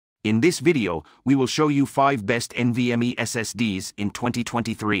In this video, we will show you 5 best NVMe SSDs in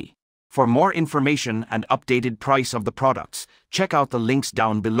 2023. For more information and updated price of the products, check out the links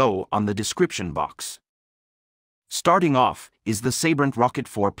down below on the description box. Starting off is the Sabrent Rocket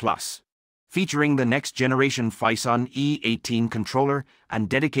 4 Plus. Featuring the next generation FireCuda E18 controller and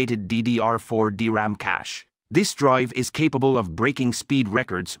dedicated DDR4 DRAM cache. This drive is capable of breaking speed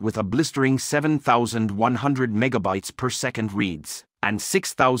records with a blistering 7,100 megabytes per second reads and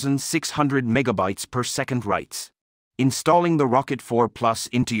 6,600 megabytes per second writes. Installing the Rocket 4 Plus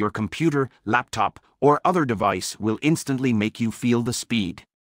into your computer, laptop, or other device will instantly make you feel the speed.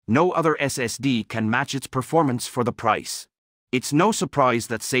 No other SSD can match its performance for the price. It's no surprise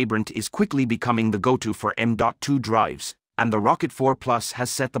that Sabrent is quickly becoming the go-to for M.2 drives, and the Rocket 4 Plus has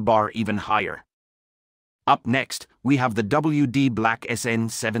set the bar even higher. Up next, we have the WD Black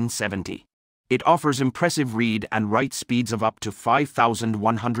SN770. It offers impressive read and write speeds of up to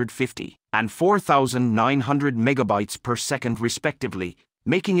 5,150 and 4,900 megabytes per second respectively,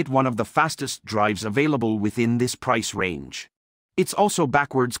 making it one of the fastest drives available within this price range. It's also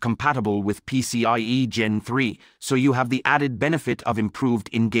backwards compatible with PCIe Gen 3, so you have the added benefit of improved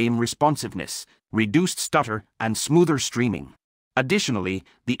in-game responsiveness, reduced stutter, and smoother streaming. Additionally,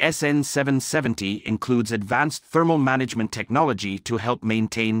 the SN770 includes advanced thermal management technology to help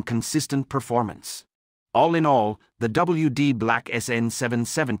maintain consistent performance. All in all, the WD Black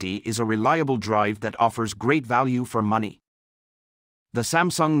SN770 is a reliable drive that offers great value for money. The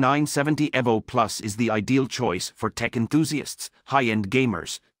Samsung 970 Evo Plus is the ideal choice for tech enthusiasts, high-end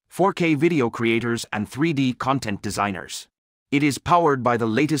gamers, 4K video creators, and 3D content designers. It is powered by the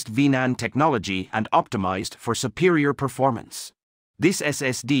latest VNAND technology and optimized for superior performance. This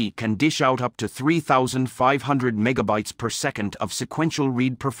SSD can dish out up to 3,500 megabytes per second of sequential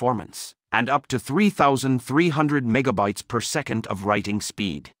read performance, and up to 3,300 megabytes per second of writing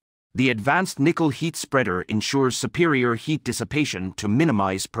speed. The advanced nickel heat spreader ensures superior heat dissipation to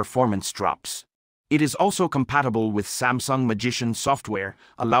minimize performance drops. It is also compatible with Samsung Magician software,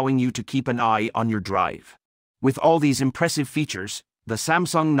 allowing you to keep an eye on your drive. With all these impressive features, the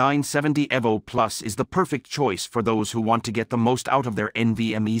Samsung 970 Evo Plus is the perfect choice for those who want to get the most out of their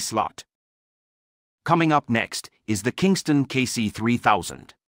NVMe slot. Coming up next is the Kingston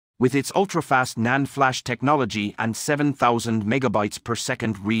KC3000. With its ultra-fast NAND flash technology and 7,000 megabytes per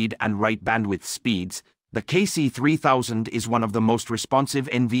second read and write bandwidth speeds, the KC3000 is one of the most responsive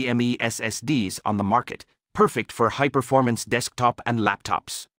NVMe SSDs on the market, perfect for high-performance desktop and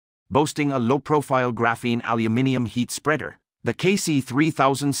laptops. Boasting a low-profile graphene aluminum heat spreader, the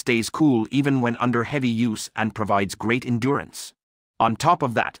KC3000 stays cool even when under heavy use and provides great endurance. On top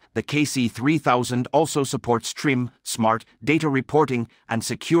of that, the KC3000 also supports trim, smart, data reporting, and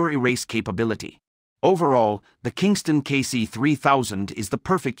secure erase capability. Overall, the Kingston KC3000 is the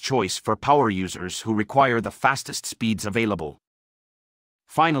perfect choice for power users who require the fastest speeds available.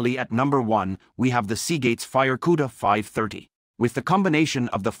 Finally, at number 1, we have the Seagate's FireCuda 530. With the combination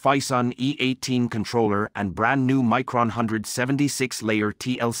of the FireCuda E18 controller and brand new Micron 176-layer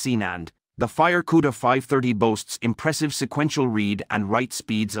TLC NAND, the FireCuda 530 boasts impressive sequential read and write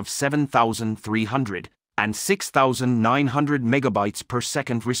speeds of 7,300 and 6,900 megabytes per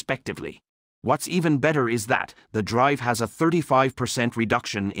second respectively. What's even better is that the drive has a 35%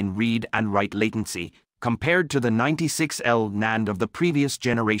 reduction in read and write latency compared to the 96L NAND of the previous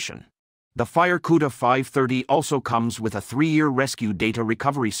generation. The FireCuda 530 also comes with a 3-year rescue data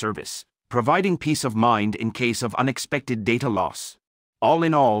recovery service, providing peace of mind in case of unexpected data loss. All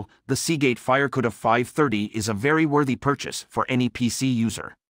in all, the Seagate FireCuda 530 is a very worthy purchase for any PC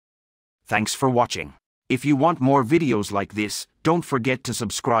user. Thanks for watching. If you want more videos like this, don't forget to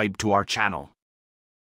subscribe to our channel.